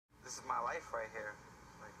wife right here.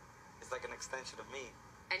 Like, it's like an extension of me.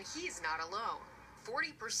 And he's not alone.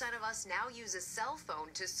 40% of us now use a cell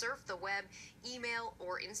phone to surf the web, email,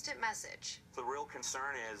 or instant message. The real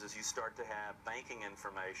concern is you start to have banking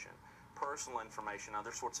information, personal information,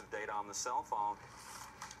 other sorts of data on the cell phone.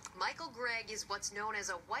 Michael Gregg is what's known as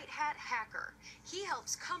a white hat hacker. He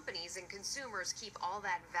helps companies and consumers keep all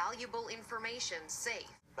that valuable information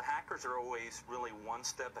safe. The hackers are always really one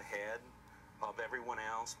step ahead of everyone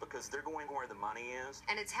else because they're going where the money is.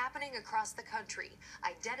 And it's happening across the country.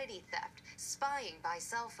 Identity theft, spying by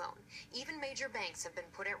cell phone. Even major banks have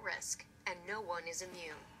been put at risk, and no one is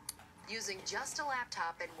immune. Using just a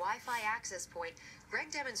laptop and Wi-Fi access point,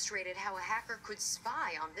 Gregg demonstrated how a hacker could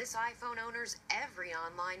spy on this iPhone owner's every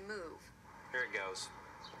online move. Here it goes.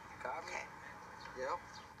 Copy. Okay. Yep.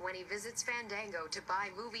 When he visits Fandango to buy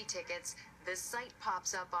movie tickets, the site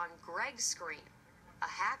pops up on Gregg's screen. A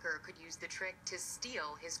hacker could use the trick to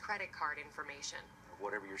steal his credit card information.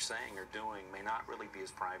 Whatever you're saying or doing may not really be as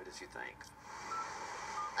private as you think.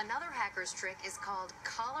 Another hacker's trick is called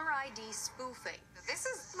caller ID spoofing. This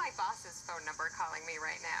is my boss's phone number calling me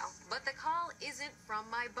right now. But the call isn't from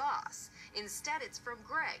my boss. Instead, it's from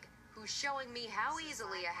Gregg, who's showing me how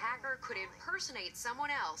easily a hacker could impersonate someone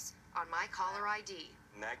else on my caller ID.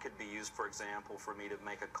 And that could be used, for example, for me to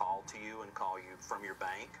make a call to you and call you from your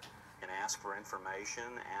bank and ask for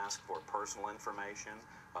information, ask for personal information,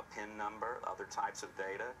 a PIN number, other types of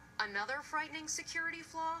data. Another frightening security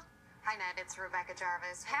flaw? Hi, Ned. It's Rebecca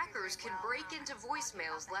Jarvis. Hackers can break into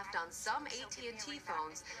voicemails left on some AT&T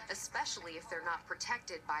phones, especially if they're not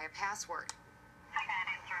protected by a password. Hi, Ned.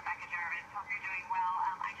 It's Rebecca Jarvis. Hope you're doing well.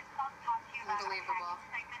 I just called to talk to you about Unbelievable.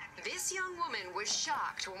 This young woman was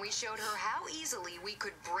shocked when we showed her how easily we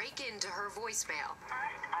could break into her voicemail.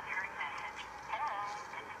 First unsheard message. Hello, this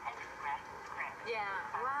is Express Script. Yeah,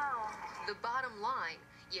 wow. The bottom line,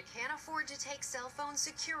 you can't afford to take cell phone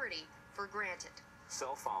security for granted.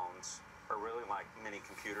 Cell phones are really like mini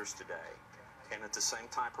computers today. And it's the same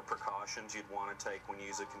type of precautions you'd want to take when you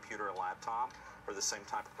use a computer or laptop, or the same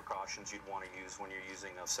type of precautions you'd want to use when you're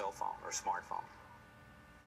using a cell phone or smartphone.